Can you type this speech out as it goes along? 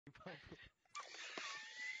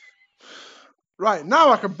Right,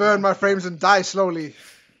 now I can burn my frames and die slowly.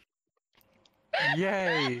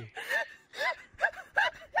 Yay!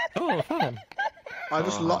 Oh, fun. I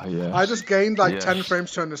just gained like 10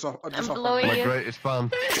 frames. Turn this off. I'm blowing My you. greatest fan.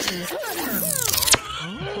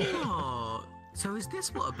 Oh, so is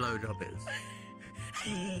this what a blowjob is?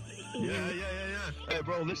 Yeah. Hey,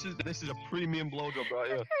 bro, this is a premium blowjob right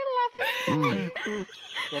here.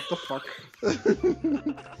 What the fuck?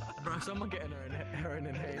 Bro, someone getting her an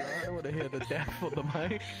inhaler. I don't want to hear the death of the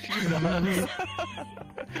mic. Jesus.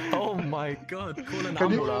 Oh my god. Call an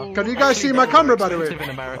ambulance. Can you guys see my camera, by the way? In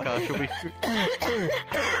America, should we?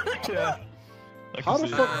 Yeah. How the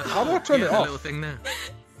fuck? How do I turn it The off? little thing there.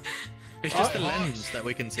 It's just the lens that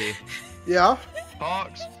we can see. Yeah.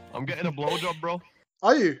 HAWXX, I'm getting a blowjob, bro.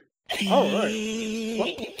 Are you? Oh right.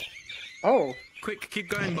 What? Oh. Quick, keep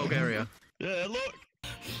going, Bulgaria. Yeah, look.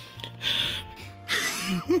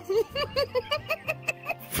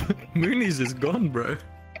 Moonies is gone, bro.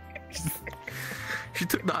 She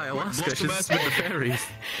took the ayahuasca. She's with the fairies.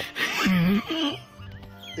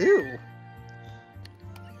 Ew.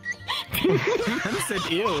 I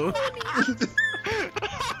said ew.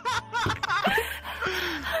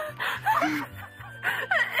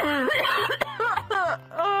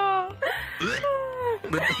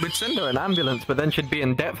 We'd send her an ambulance, but then she'd be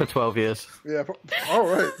in debt for 12 years. Yeah. All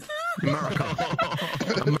right. America.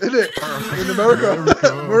 In it? In America?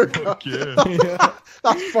 America. Yeah.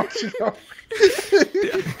 That's fucked you up. It's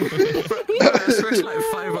like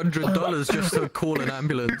 $500 just to call an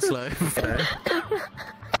ambulance, like.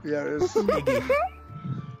 Yeah, it is.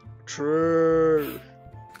 True.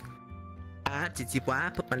 Did you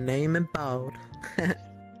put my name in bold?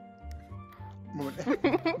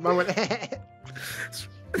 Moment.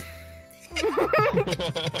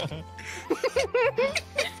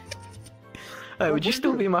 Hey, would you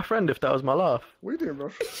still be my friend if that was my laugh? What are you doing, bro?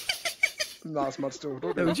 Nah, it's mad still.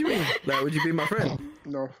 Don't do What that. do you mean? Like, would you be my friend?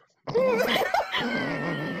 No.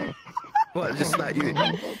 What, just like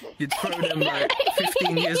you'd throw them like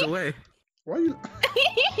 15 years away? Why are you?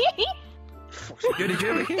 Yo, did you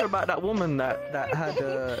ever hear about that woman that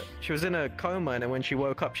had she was in a coma and then when she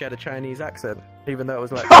woke up she had a Chinese accent, even though it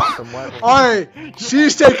was like some white woman. Aye,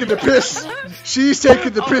 she's taking the piss. She's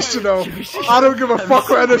taking the piss, you know. I don't give a fuck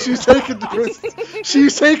whether she's taking the piss.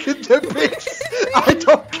 She's taking the piss. I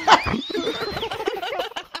don't care.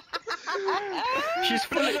 She's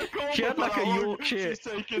fully, she had like a Yorkshire.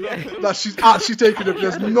 Nah, she's actually taking the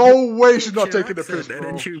piss. No way she's not taking the piss, And bro.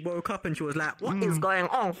 then she woke up and she was like, "What is going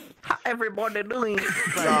on? How everybody doing?"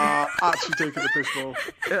 Nah, actually taking the piss, bro.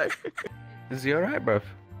 Yeah. Is he alright, bruv?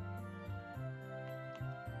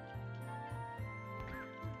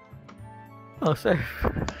 Oh, safe.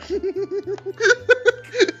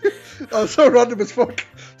 Oh, so random as fuck.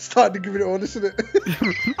 Starting to give it all, isn't it?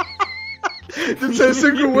 Didn't say a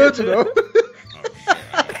single word, you know.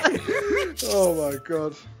 Oh my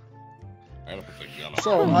god.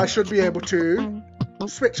 So I should be able to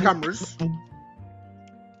switch cameras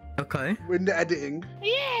Okay. in the editing,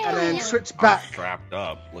 Yeah. and then switch back, Strapped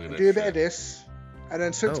up. Look at do a this. bit of this, and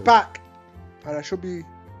then switch Oh. back, and I should be.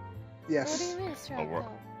 What do Yes. you mean, strap wor-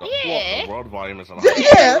 up? The Yeah. world volume is on. Yeah,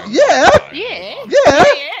 yeah, yeah. Yeah. Yeah.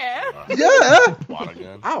 Yeah. Yeah. What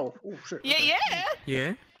again? Ow. Oh shit. Yeah. Yeah.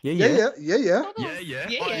 Yeah. Yeah, yeah, yeah, yeah. Yeah. Yeah.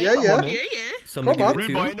 Yeah, yeah. Yeah. Someone Come on. give it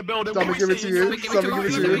to Rebuy you. in the building. Somebody give it to you. Somebody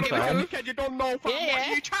give it to you. You don't know. Fam. What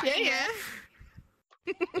are you chatting? Yeah.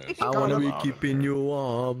 I wanna be keeping you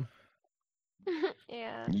warm.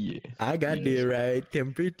 Yeah. Yeah. I got the right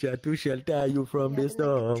temperature to shelter you from the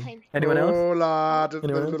storm. Anyone else? Oh, lad.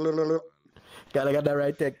 Anyone? Gotta get the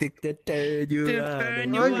right tactic to turn you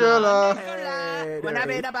on. Angela. When I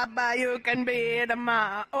be the papa, you can be the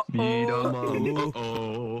ma. Oh,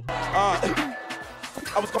 oh.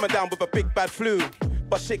 I was coming down with a big bad flu,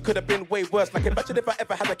 but shit could have been way worse. Like imagine if I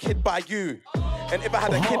ever had a kid by you. And if I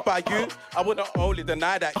had a kid by you, I wouldn't only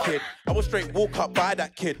deny that kid. I would straight walk up by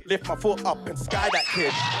that kid, lift my foot up and sky that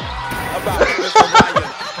kid. About Mr. Ryan.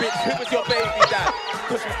 Bitch, who was your baby dad?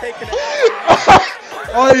 Cause she's taking it.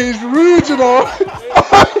 Oh, he's rude, you know.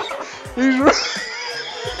 He's rude.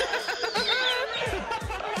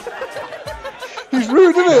 He's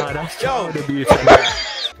rude, isn't it? That's Yo. child abuse. Man.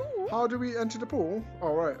 How do we enter the pool?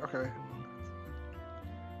 Oh, right, okay.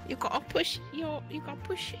 You gotta push you gotta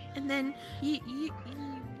push it, and then we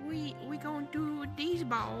gonna do these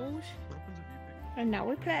balls. And now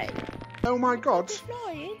we play. Oh my god. It's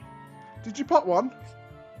flying. Did you pot one?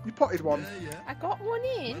 You potted one. I got one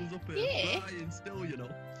in. Yeah. Still, you know.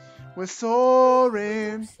 We're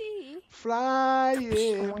soaring, See.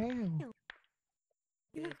 flying.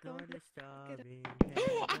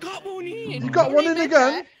 Oh, I one in. You got one in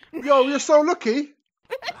again? Yo, you're so lucky.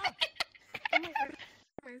 I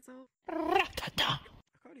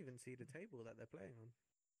can't even see the table that they're playing on.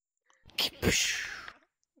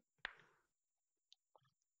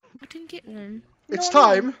 I didn't get one. It's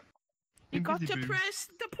time. You got to press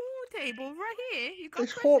the pool table right here. You got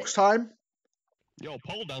It's to HAWXX time. Yo,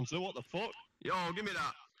 pole dancer, what the fuck? Yo, give me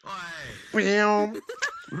that. Bam.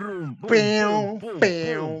 Bam.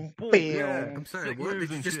 Bam. Bam. I'm sorry, what?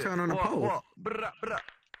 Did you just turn on a pole?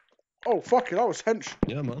 Oh, fuck it, that was hench.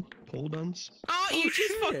 Yeah, man. Pole dance. Oh, you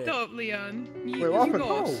just fucked up, Leon. Wait, what happened?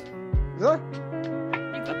 Lost. Yeah?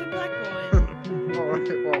 You got the black one. Alright,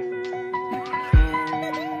 well.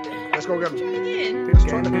 Let's go again. Try again. Let's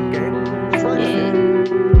try again. Let's try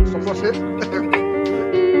again. Stop, that's it.